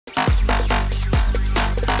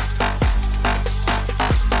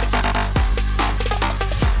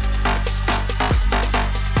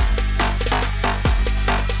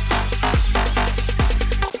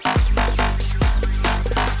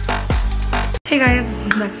Hey guys,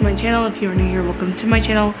 welcome back to my channel. If you're new here, welcome to my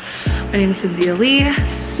channel. My name is Cynthia Lee.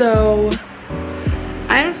 So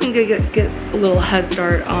I'm just gonna get a little head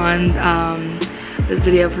start on this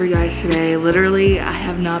video for you guys today. Literally, I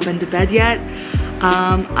have not been to bed yet.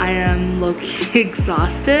 I am low-key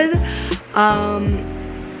exhausted.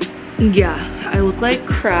 Yeah, I look like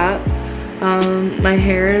crap. My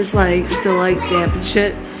hair is like still like damp and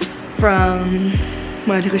shit from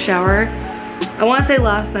when I took a shower. I want to say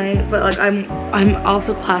last night, but like I'm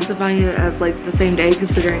also classifying it as like the same day,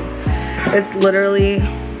 considering it's literally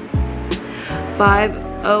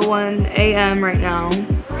 5:01 a.m. right now,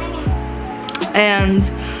 and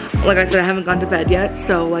like I said, I haven't gone to bed yet,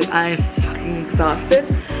 so like I'm fucking exhausted.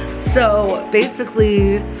 So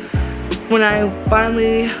basically, when I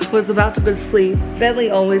finally was about to go to sleep, Bentley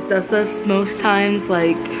always does this most times.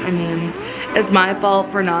 Like, I mean, it's my fault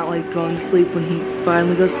for not like going to sleep when he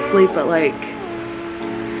finally goes to sleep, but like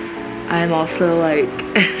I'm also like,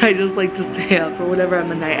 I just like to stay up or whatever.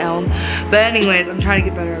 I'm a night owl. But anyways, I'm trying to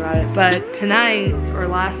get better about it. But tonight or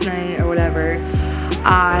last night or whatever,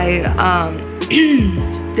 I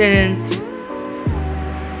didn't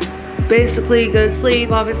basically go to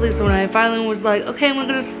sleep, obviously. So when I finally was like, okay, I'm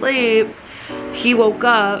gonna go to sleep, he woke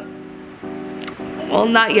up. Well,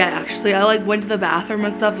 not yet actually. I like went to the bathroom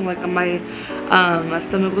and stuff, and like my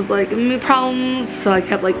stomach was like giving me problems, so I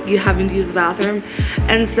kept like having to use the bathroom.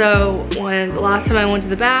 And so when the last time I went to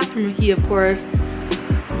the bathroom, he of course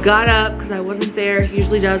got up because I wasn't there. He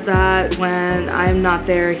usually does that when I'm not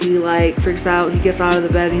there. He like freaks out. He gets out of the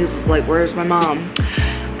bed and he's just like, where's my mom?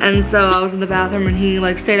 And so I was in the bathroom and he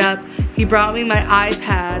like stayed up. He brought me my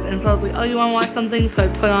iPad, and so I was like, oh, you wanna watch something? So I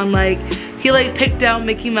put on like, he like picked out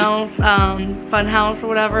Mickey Mouse Funhouse or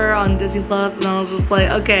whatever on Disney Plus, and I was just like,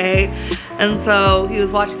 okay. And so he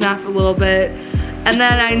was watching that for a little bit, and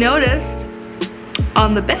then I noticed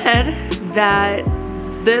on the bed that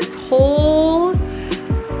this whole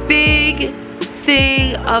big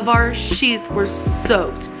thing of our sheets were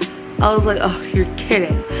soaked. I was like, oh, you're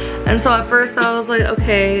kidding. And so at first I was like,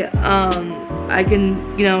 okay, I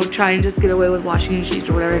can, you know, try and just get away with washing the sheets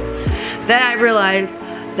or whatever. Then I realized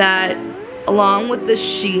that along with the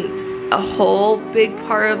sheets, a whole big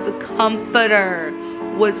part of the comforter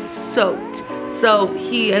was soaked. So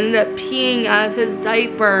he ended up peeing out of his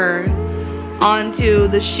diaper onto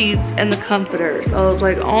the sheets and the comforter. So I was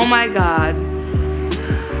like, oh my God.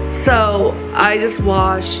 So I just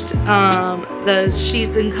washed the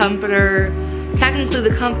sheets and comforter. Technically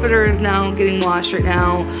the comforter is now getting washed right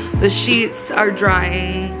now. The sheets are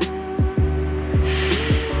drying.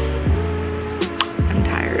 I'm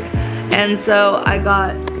tired. And so I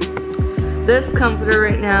got this comforter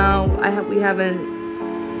right now. We haven't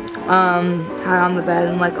had on the bed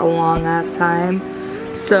in like a long ass time.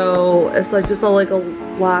 So it's like just like a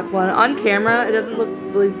black one. On camera it doesn't look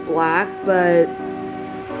really black, but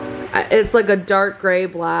it's like a dark gray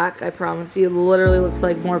black. I promise you. It literally looks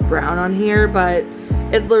like more brown on here, but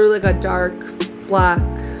it's literally like a dark black,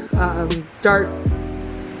 dark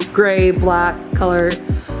gray black color.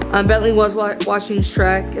 Bentley was watching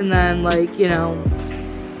Shrek, and then like, you know,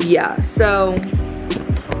 yeah. So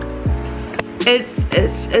it's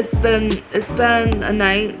been a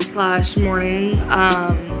night slash morning.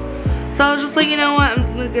 So I was just like, you know what, I'm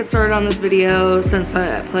just gonna get started on this video since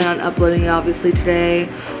I plan on uploading it obviously today.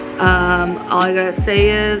 All I gotta say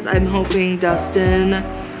is I'm hoping Dustin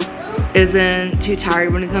isn't too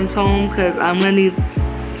tired when he comes home, because I'm gonna need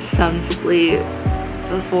some sleep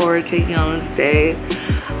before taking on this day.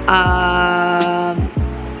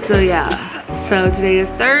 So yeah, so today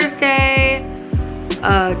is Thursday,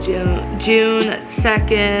 June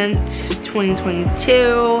 2nd,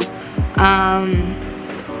 2022.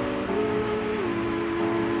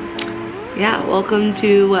 Yeah, welcome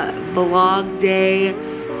to vlog day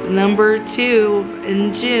number 2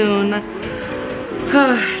 in June.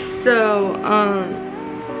 So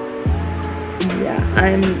yeah,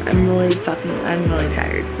 I'm really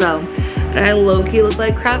tired. So, and I low-key look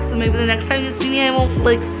like crap, so maybe the next time you see me I won't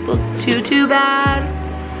like look too bad.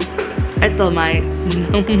 I still might.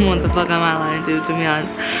 What the fuck am I lying to be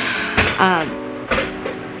honest.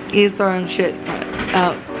 He's throwing shit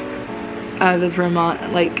out of his room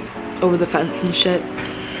on like over the fence and shit.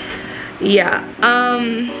 Yeah,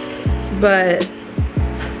 but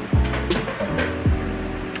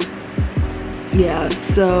yeah,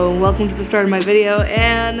 so welcome to the start of my video,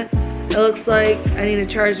 and it looks like I need to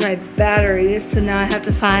charge my battery, so now I have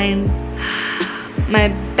to find my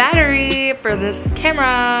battery for this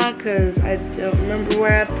camera because I don't remember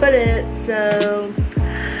where I put it, so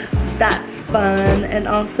that's fun. And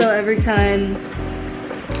also every time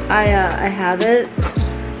I have it,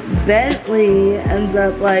 Bentley ends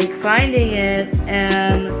up like finding it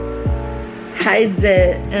and hides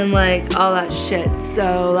it and like all that shit,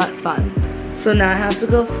 so that's fun. So now I have to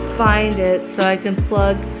go find it so I can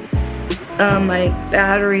plug my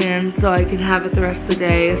battery in so I can have it the rest of the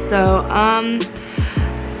day. So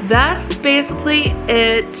that's basically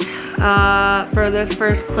it for this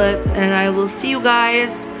first clip, and I will see you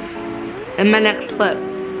guys in my next clip.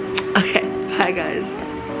 Okay, bye guys.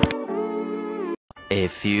 A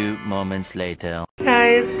few moments later.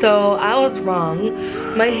 Guys, so I was wrong.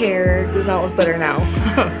 My hair does not look better now.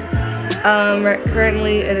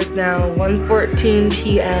 Currently it is now 1:14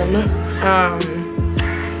 p.m.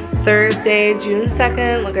 Thursday, June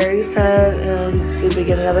 2nd, like I already said in the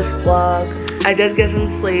beginning of this vlog. I did get some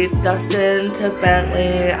sleep. Dustin took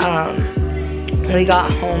Bentley. We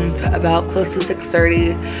got home about close to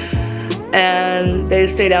 6:30, and they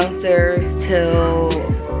stayed downstairs till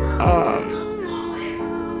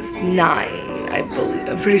 9, I believe.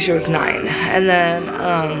 I'm pretty sure it was 9. And then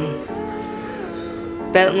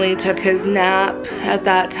Bentley took his nap at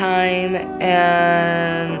that time,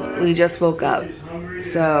 and we just woke up.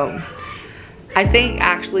 So I think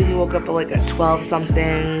actually he woke up at like at 12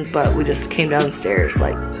 something, but we just came downstairs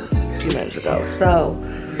like a few minutes ago. So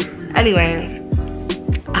anyway,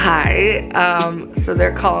 hi. So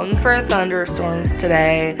they're calling for thunderstorms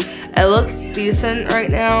today. It looks decent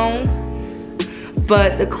right now,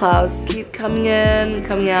 but the clouds keep coming in,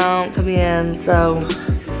 coming out, coming in. So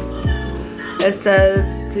it's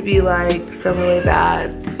said to be like some really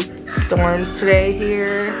bad storms today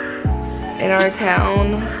here in our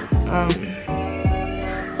town.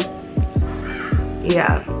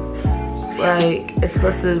 Yeah, like it's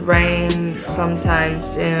supposed to rain sometime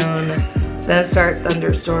soon, then start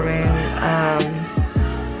thunderstorming.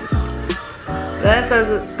 Then it says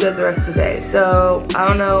it's good the rest of the day. So I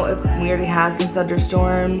don't know if we already had some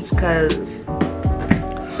thunderstorms, because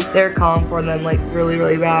they're calling for them like really,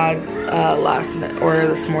 really bad last night or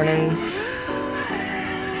this morning.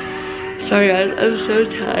 Sorry guys, I'm so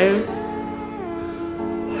tired.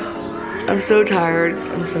 I'm so tired.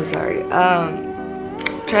 I'm so sorry.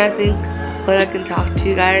 Trying to think what I can talk to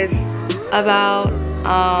you guys about.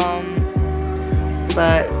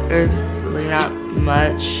 But there's really not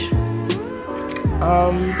much.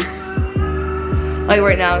 Like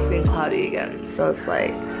right now it's getting cloudy again, so it's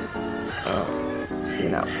like, you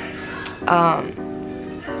know.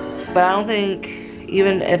 But I don't think,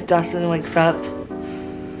 even if Dustin wakes up,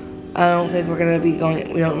 I don't think we're gonna be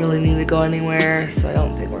going, we don't really need to go anywhere, so I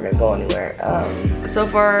don't think we're gonna go anywhere. So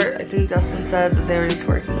far, I think Dustin said that they were just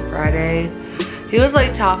working Friday. He was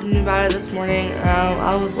like talking about it this morning, and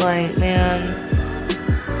I was like, man,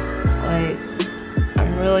 like,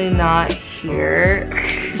 I'm really not here.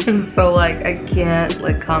 So like, I can't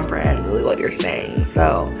like comprehend really what you're saying.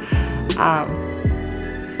 So,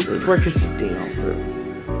 this work is just being also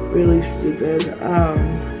really stupid.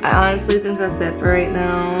 I honestly think that's it for right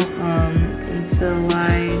now, until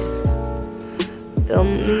they'll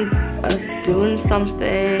need us doing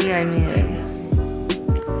something. I mean,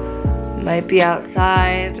 might be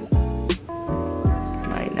outside,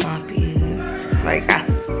 might not be, like,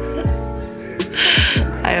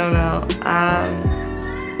 I don't know.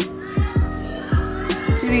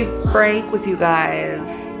 To be frank with you guys,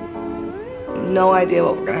 no idea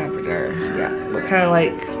what we're gonna have for dinner. Yeah, we're kind of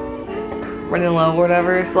like running low or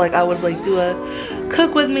whatever, so like I would like do a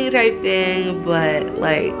cook with me type thing, but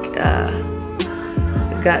like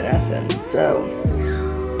I've got nothing. So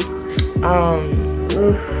I'm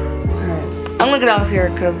gonna get off here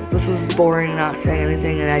because this is boring, not saying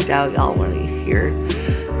anything, and I doubt y'all want to hear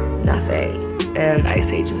nothing and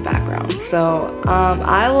Ice Age in the background. So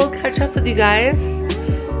I will catch up with you guys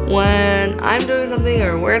when I'm doing something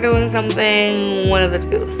or we're doing something, one of the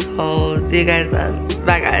two. So see you guys then.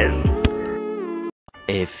 Bye guys.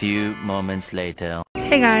 A few moments later.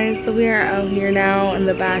 Hey guys, so we are out here now in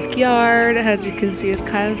the backyard. As you can see, it's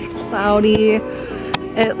kind of cloudy.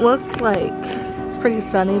 It looked like pretty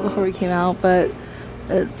sunny before we came out, but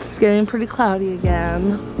it's getting pretty cloudy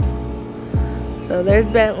again. So there's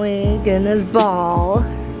Bentley getting his ball.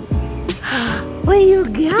 What you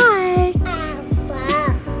got?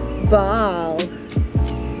 Ball.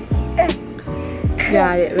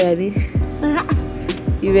 Got it, ready?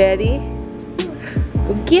 You ready?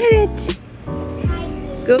 Go get it.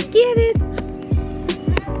 Go get it.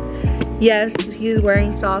 Yes, he's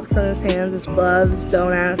wearing socks on his hands, his gloves.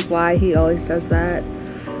 Don't ask why, he always says that.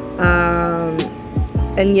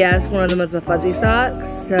 And yes, one of them is a fuzzy sock,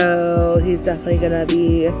 so he's definitely gonna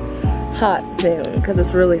be hot soon because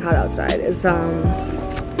it's really hot outside. It's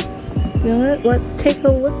You know what? Let's take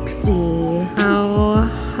a look-see how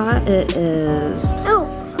hot it is. Oh.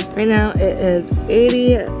 Right now it is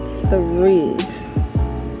 83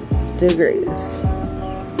 degrees.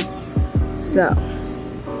 So,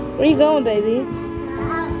 where you going, baby?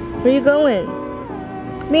 Where you going?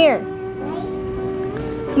 Come here.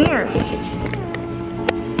 Come here.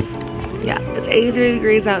 Yeah, it's 83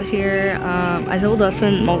 degrees out here. I told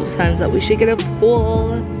Dustin multiple times that we should get a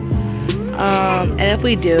pool. And if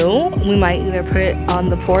we do, we might either put it on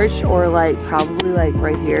the porch or like probably like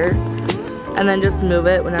right here. And then just move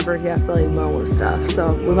it whenever he has to like mow and stuff.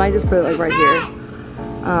 So we might just put it like right here.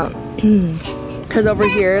 Cause over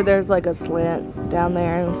here there's like a slant down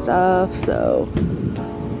there and stuff. So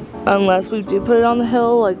unless we do put it on the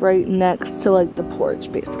hill, like right next to like the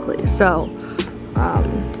porch basically. So,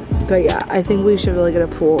 but yeah, I think we should really get a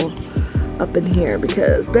pool up in here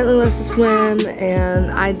because Bentley loves to swim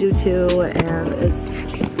and I do too, and it's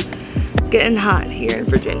getting hot here in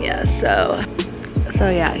Virginia. So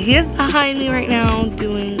yeah, he is behind me right now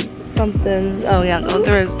doing something. Oh yeah, going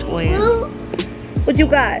through his toys. What you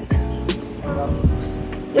got?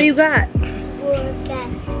 What you got?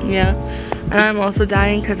 Yeah, and I'm also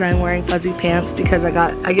dying because I'm wearing fuzzy pants because I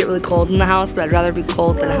get really cold in the house, but I'd rather be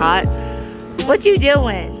cold than hot. What you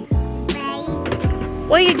doing?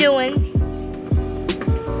 What are you doing?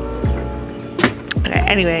 Okay,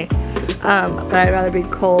 anyway, but I'd rather be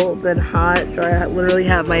cold than hot, so I literally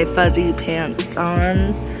have my fuzzy pants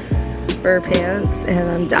on, fur pants, and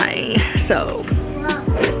I'm dying. So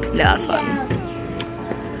yeah, that's fun.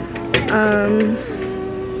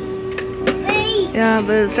 Yeah,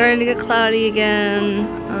 but it's starting to get cloudy again.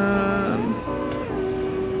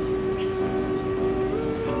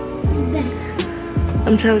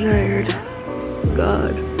 I'm so tired.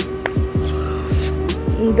 God.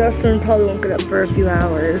 Dustin probably won't get up for a few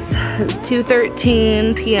hours. It's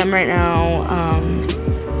 2:13 p.m. right now.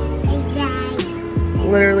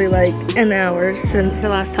 Literally like an hour since I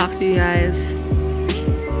last talked to you guys.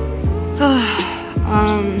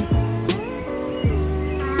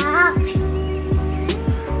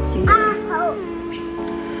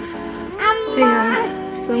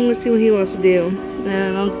 Yeah, so I'm gonna see what he wants to do,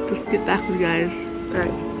 and I'll just get back with you guys.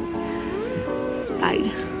 Alright.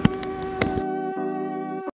 Bye.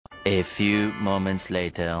 A few moments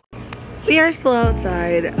later. We are still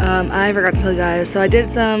outside. I forgot to tell you guys, so I did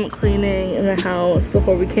some cleaning in the house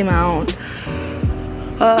before we came out.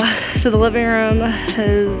 So the living room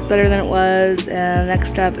is better than it was, and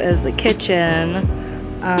next up is the kitchen.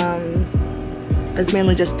 It's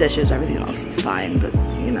mainly just dishes, everything else is fine, but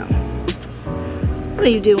you know. What are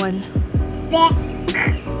you doing?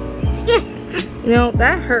 You know,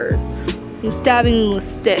 that hurts. I'm stabbing you with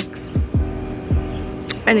sticks.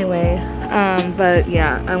 Anyway, but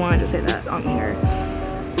yeah, I wanted to say that on here.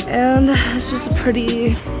 And it's just a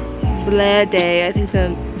pretty blah day. I think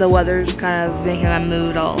the weather's kind of making my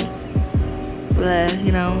mood all blah,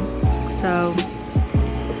 you know? So,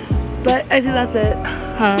 but I think that's it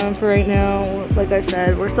for right now. Like I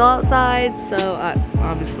said, we're still outside, so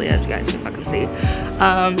obviously, as you guys can fucking see.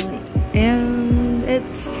 And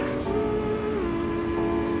it's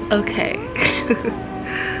okay.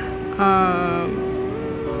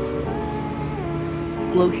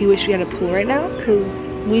 Low-key wish we had a pool right now because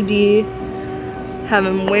we'd be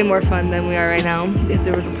having way more fun than we are right now if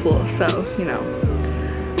there was a pool. So, you know.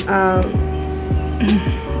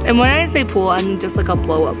 And when I say pool, I mean just like a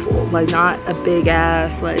blow-up pool, like not a big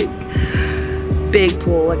ass like big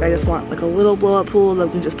pool. Like I just want like a little blow-up pool that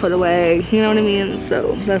we can just put away. You know what I mean?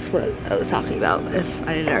 So that's what I was talking about. If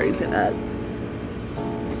I didn't already say that.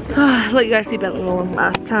 Let you guys see Bentley one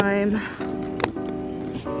last time.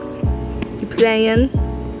 You playing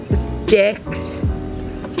with sticks?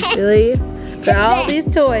 Really? Got all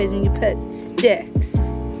these toys and you put sticks.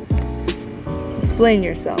 Explain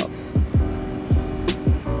yourself.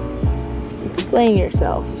 Explain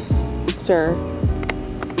yourself, sir.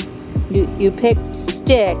 You picked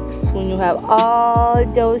sticks when you have all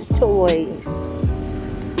those toys.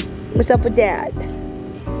 What's up with that?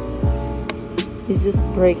 He's just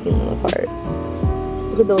breaking them apart.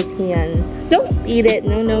 Look at those hands. Don't eat it.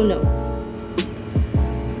 No, no, no.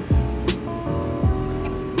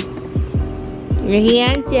 Your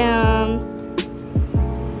hand down.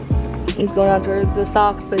 He's going after the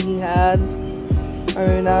socks that he had. Or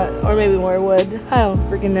maybe not. Or maybe more wood. I don't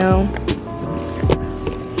freaking know.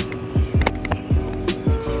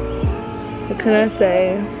 What can I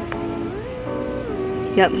say?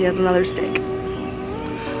 Yep, he has another stick.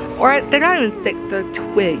 Or they're not even sticks, they're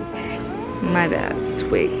twigs. My bad,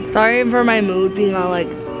 twig. Sorry for my mood being all like,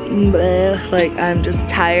 bleh, like I'm just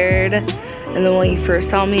tired And then when you first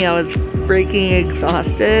saw me, I was freaking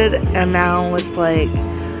exhausted, and now it's like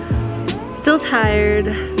still tired.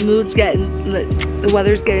 The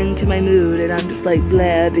weather's getting to my mood, and I'm just like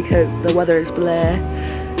bleh because the weather is bleh,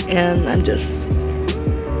 and I'm just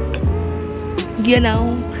you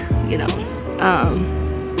know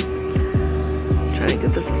trying to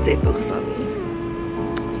get this to stay focused on me.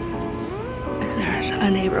 There's a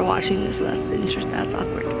neighbor watching this, so that's interesting. That's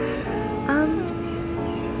awkward.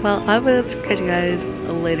 Well, I will catch you guys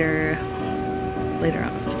later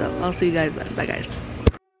on. So I'll see you guys then. Bye, guys.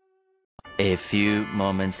 A few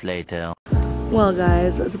moments later. Well,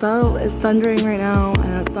 guys, it's thundering right now,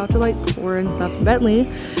 and it's about to like pour and stuff. Bentley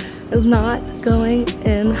is not going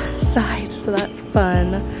inside, so that's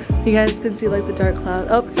fun. You guys can see like the dark cloud.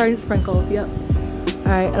 Oh, starting to sprinkle. Yep. All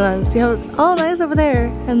right, and then see how it's all nice over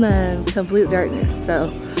there, and then complete darkness. So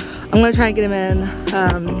I'm gonna try and get him in.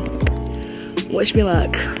 Wish me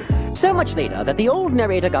luck. So much later that the old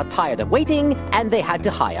narrator got tired of waiting and they had to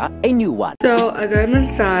hire a new one. So I got him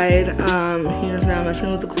inside. He is now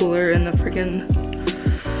messing with the cooler in the freaking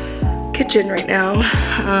kitchen right now.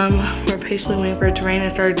 We're patiently waiting for it to rain.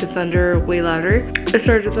 It started to thunder way louder. It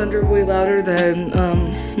started to thunder way louder than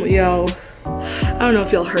y'all. I don't know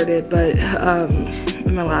if y'all heard it, but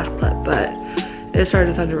in my last clip, but it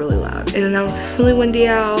started to thunder really loud. And then it was really windy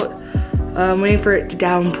out. Waiting for it to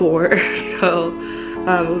downpour. So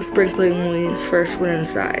it was sprinkling when we first went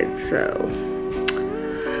inside. So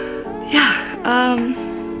yeah,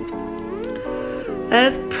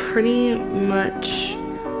 that is pretty much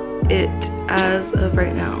it as of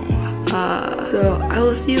right now. So I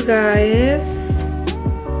will see you guys,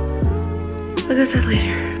 like I said,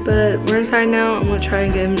 later. But we're inside now. I'm gonna try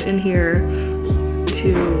and get him in here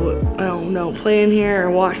to, I don't know, play in here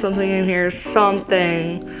or watch something in here,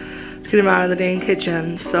 something to get him out of the dang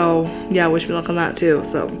kitchen. So yeah, wish me luck on that too.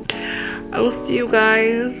 So I will see you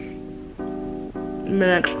guys in the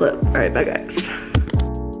next clip. All right, bye guys.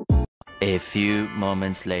 A few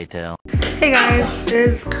moments later. Hey guys, it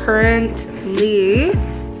is currently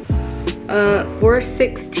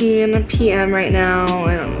 4:16 p.m. right now.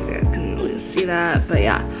 I don't know if you guys can really see that, but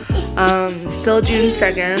yeah. Still June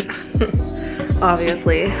 2nd,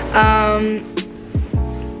 obviously. I'm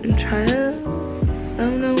trying to, I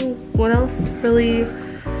don't know what else to really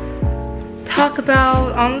talk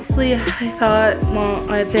about. Honestly, I thought, well,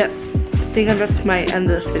 I think I just might end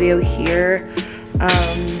this video here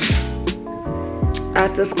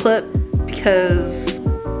at this clip, because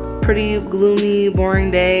pretty gloomy, boring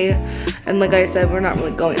day. And like I said, we're not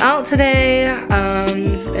really going out today,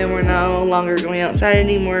 and we're no longer going outside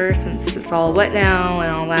anymore since it's all wet now and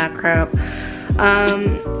all that crap.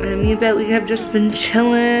 And me and Bentley have just been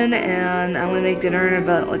chilling, and I'm gonna make dinner in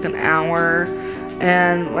about like an hour.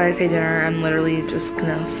 And when I say dinner, I'm literally just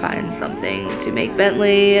gonna find something to make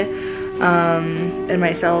Bentley and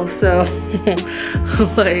myself, so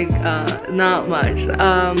like not much.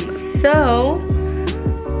 So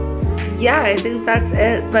yeah, I think that's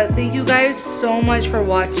it. But thank you guys so much for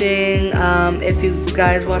watching. If you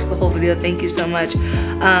guys watched the whole video, thank you so much.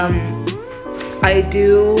 I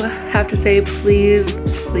do have to say, please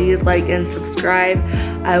like and subscribe.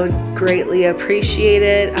 I would greatly appreciate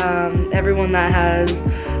it. Everyone that has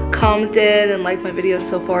commented and liked my videos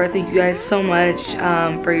so far, thank you guys so much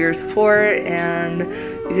for your support, and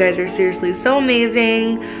you guys are seriously so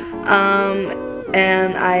amazing.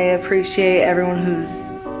 And I appreciate everyone who's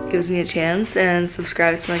gives me a chance and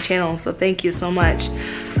subscribes to my channel, so thank you so much.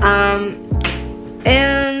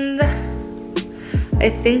 And I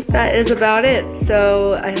think that is about it.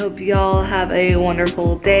 So I hope y'all have a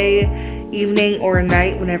wonderful day, evening, or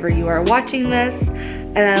night whenever you are watching this,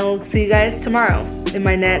 and I will see you guys tomorrow in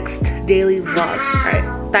my next daily vlog. All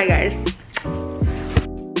right, bye guys.